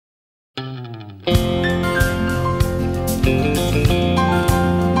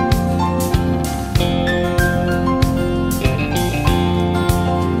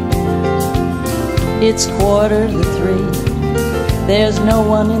It's 2:45. There's no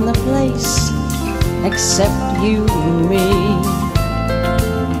one in the place except you and me.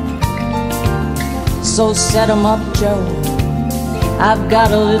 So set 'em up, Joe. I've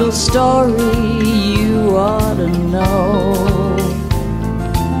got a little story you ought to know.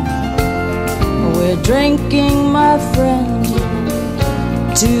 We're drinking, my friend,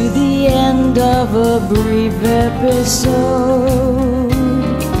 to the end of a brief episode.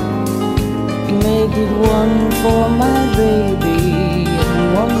 Make it one for my baby and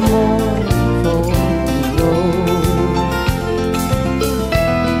one more for the road.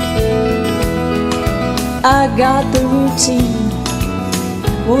 I got the routine.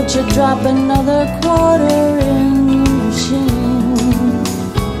 Won't you drop another quarter in the machine?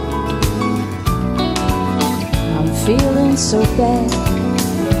 I'm feeling so bad.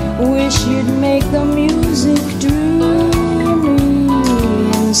 Wish you'd make the music dreamy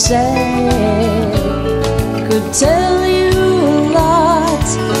and sad. Could tell you a lot,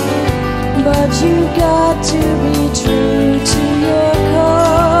 but you got to be true to your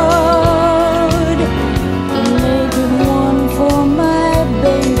code. Make it one for my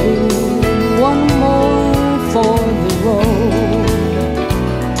baby, one more for the road.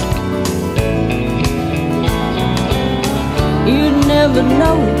 You'd never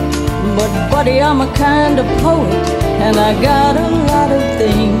know it, but buddy, I'm a kind of poet, and I got a lot of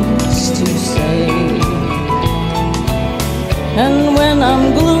things to say. And when I'm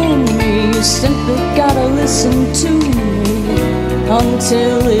gloomy, you simply gotta listen to me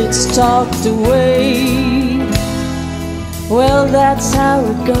until it's talked away. Well, that's how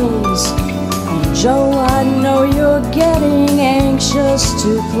it goes. And Joe, I know you're getting anxious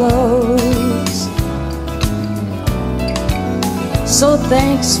to close. So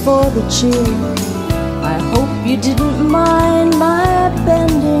thanks for the cheer. I hope you didn't mind my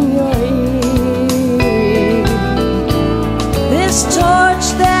bending your ear. This torch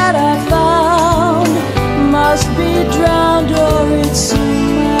that I found must be drowned or it soon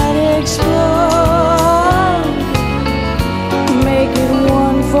might explode. Make it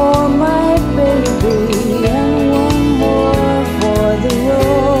one for my baby and one more for the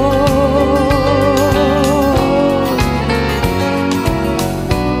road.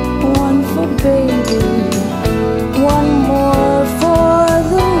 One for baby, one more for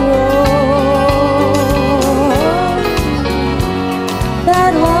the road.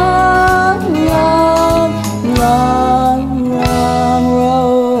 That long, long, long, long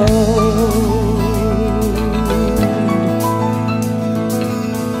road.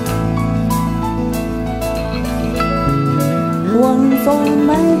 One for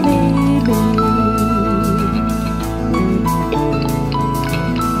my baby.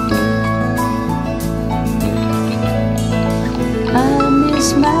 I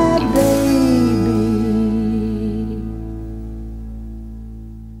miss my